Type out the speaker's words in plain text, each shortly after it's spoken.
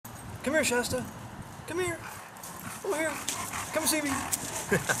Come here, Shasta. Come here. Over here. Come see me.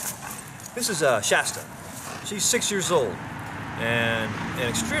 This is Shasta. She's 6 years old and an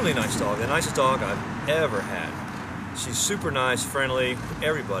extremely nice dog, the nicest dog I've ever had. She's super nice, friendly,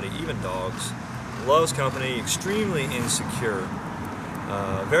 everybody, even dogs. Loves company, extremely insecure.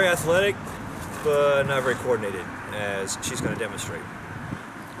 Very athletic, but not very coordinated, as she's going to demonstrate.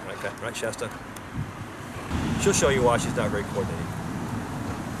 Right, Shasta? She'll show you why she's not very coordinated.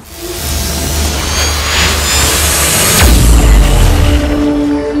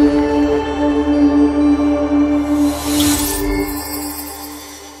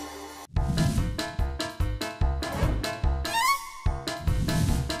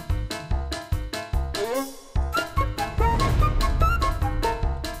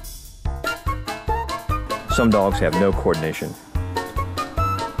 Some dogs have no coordination.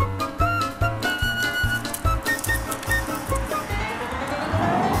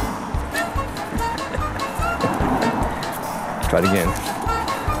 Try it again.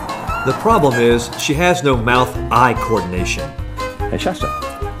 The problem is she has no mouth-eye coordination. Hey, Shasta.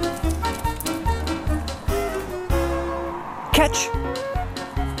 Catch!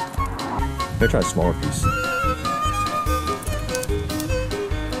 Maybe try a smaller piece.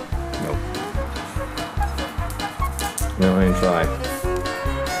 Nope. No, I didn't try.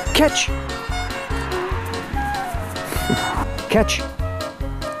 Catch! Catch!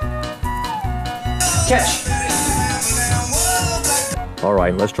 Catch! All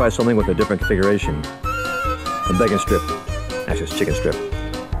right, let's try something with a different configuration. A bacon strip. Actually, it's chicken strip.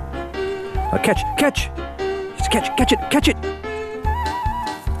 Catch! Catch! Just catch! Catch it! Catch it!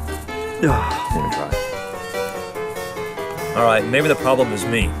 Let me try. All right, maybe the problem is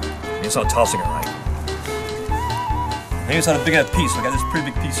me. Maybe it's not tossing it right. Maybe it's not a big enough piece. I got this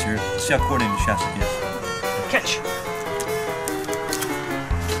pretty big piece here. Let's see how coordinated Shasta is. Catch!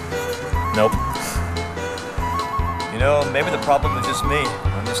 Nope. You know, maybe the problem is just me.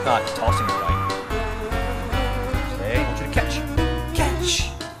 I'm just not tossing it right. Say, I want you to catch.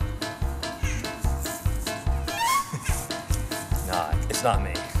 Catch! Nah, it's not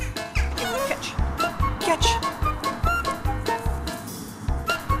me. Catch! Catch!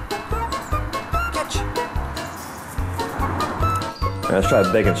 Catch! Right, let's try a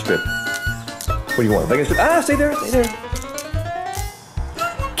bacon strip. What do you want? Bacon strip? Ah, stay there, stay there.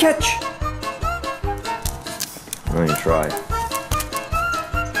 Catch! Let me try.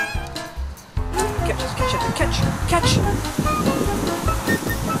 Catch, catch, catch, catch!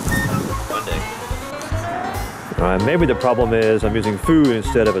 One day. Alright, maybe the problem is I'm using food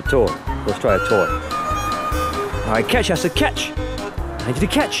instead of a toy. Let's try a toy. Alright, catch, I said catch! I need you to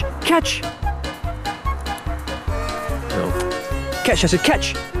catch! Catch! No. Catch, I said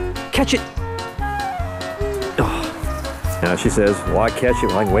catch! Catch it! Oh. Now she says, why catch it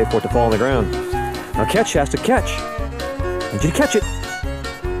when I can wait for it to fall on the ground? Now catch, has to catch. I need you to catch it.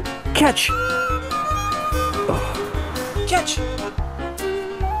 Catch. Oh. Catch.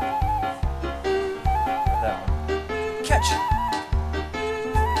 That one. Catch.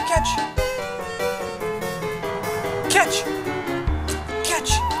 Catch. Catch.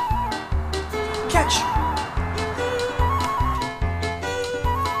 Catch. Catch.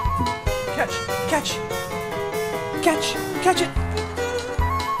 Catch. Catch. Catch. Catch it.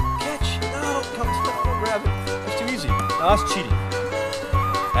 Grab it. That's too easy. No, that's cheating.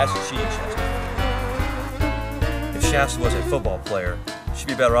 That's cheating, Shasta. If Shasta was a football player, she'd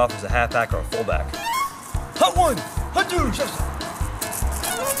be better off as a halfback or a fullback. Hut one! Hut two, Shasta!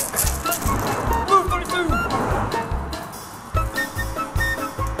 Move 32!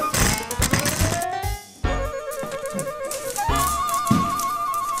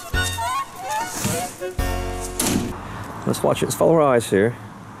 Let's watch it. Let's follow our eyes here.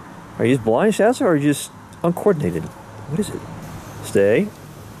 Are you just blind, Shasta, or are you just uncoordinated? What is it? Stay.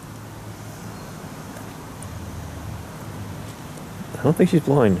 I don't think she's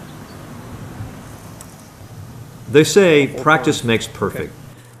blind. They say practice makes perfect.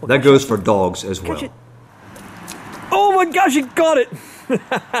 That goes for dogs as well. Oh my gosh, you got it!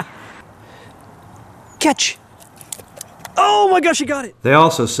 Catch! Oh my gosh, you got it! They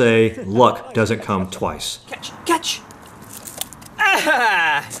also say luck doesn't come twice. Catch! Catch!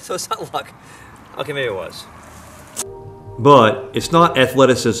 Ah! So it's not luck. Okay, maybe it was. But it's not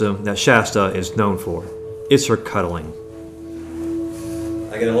athleticism that Shasta is known for. It's her cuddling.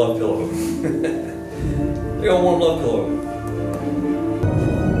 I get a love pillow. I got a warm love pillow.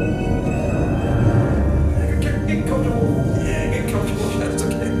 Get comfortable. Yeah, get comfortable. That's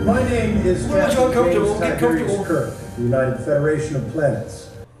okay. My name is Captain James Tiberius Kirk, the United Federation of Planets.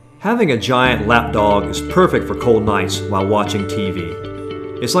 Having a giant lapdog is perfect for cold nights while watching TV.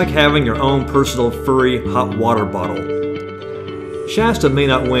 It's like having your own personal furry hot water bottle. Shasta may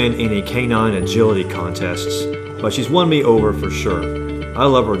not win any canine agility contests, but she's won me over for sure. I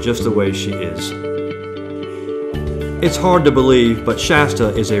love her just the way she is. It's hard to believe, but Shasta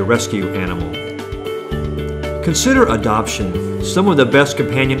is a rescue animal. Consider adoption. Some of the best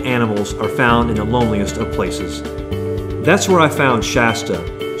companion animals are found in the loneliest of places. That's where I found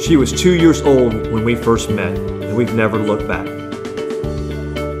Shasta. She was 2 years old when we first met, and we've never looked back.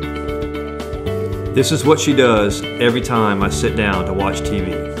 This is what she does every time I sit down to watch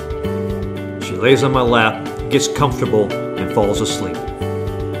TV. She lays on my lap, gets comfortable, and falls asleep.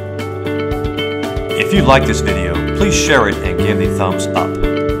 If you like this video, please share it and give the thumbs up.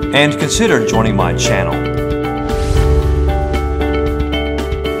 And consider joining my channel.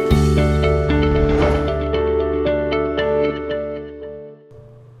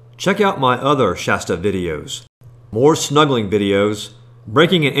 Check out my other Shasta videos. More snuggling videos,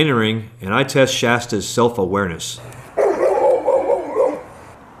 breaking and entering, and I test Shasta's self-awareness.